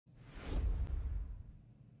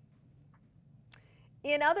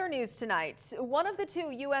In other news tonight, one of the two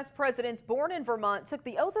U.S. presidents born in Vermont took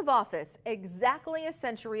the oath of office exactly a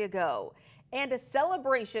century ago, and a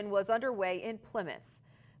celebration was underway in Plymouth.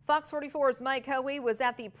 Fox 44's Mike Hoey was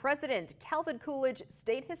at the President Calvin Coolidge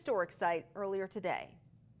State Historic Site earlier today.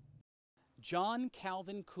 John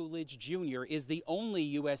Calvin Coolidge Jr. is the only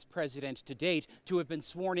U.S. president to date to have been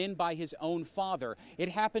sworn in by his own father. It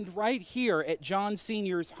happened right here at John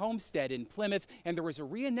Sr.'s homestead in Plymouth, and there was a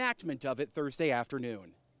reenactment of it Thursday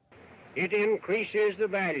afternoon. It increases the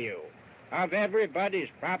value of everybody's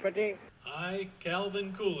property. I,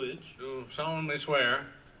 Calvin Coolidge, do solemnly swear.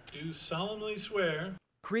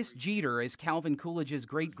 Chris Jeter is Calvin Coolidge's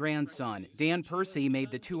great-grandson. Dan Percy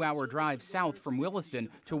made the 2-hour drive south from Williston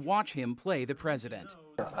to watch him play the president.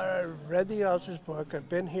 I read the author's book. I've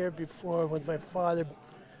been here before with my father,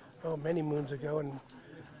 many moons ago, and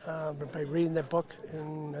by reading the book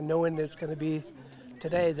and knowing it's going to be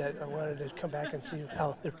today, that I wanted to come back and see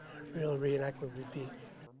how the real reenactment would be.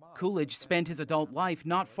 Coolidge spent his adult life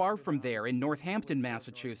not far from there in Northampton,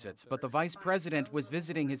 Massachusetts, but the vice president was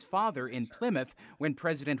visiting his father in Plymouth when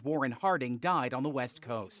President Warren Harding died on the West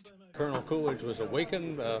Coast. Colonel Coolidge was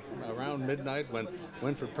awakened around midnight when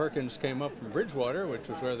Winfred Perkins came up from Bridgewater, which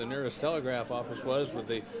was where the nearest telegraph office was, with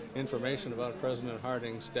the information about President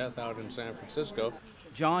Harding's death out in San Francisco.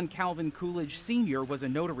 John Calvin Coolidge Sr. was a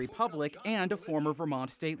notary public and a former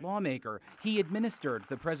Vermont state lawmaker. He administered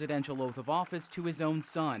the presidential oath of office to his own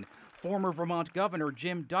son. Former Vermont Governor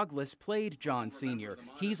Jim Douglas played John Sr.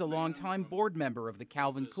 He's a longtime board member of the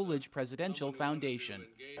Calvin Coolidge Presidential Foundation.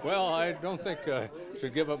 Well, I don't think I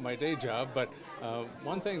should give up my day job, but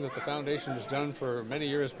one thing that the foundation has done for many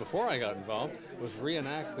years before I got involved was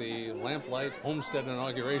reenact the lamplight homestead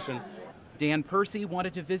inauguration. Dan Percy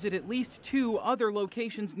wanted to visit at least 2 other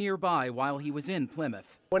locations nearby while he was in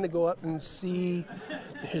Plymouth. I want to go up and see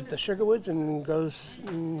the Sugarwoods and go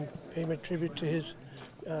and pay my tribute to his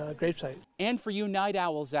gravesite. And for you night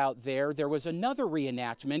owls out there, there was another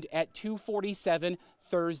reenactment at 2:47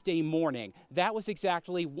 Thursday morning. That was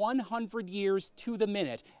exactly 100 years to the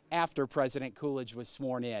minute after President Coolidge was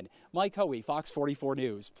sworn in. Mike Hoey, Fox 44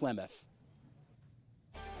 News, Plymouth.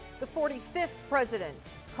 The 45th president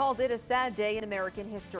called it a sad day in American history.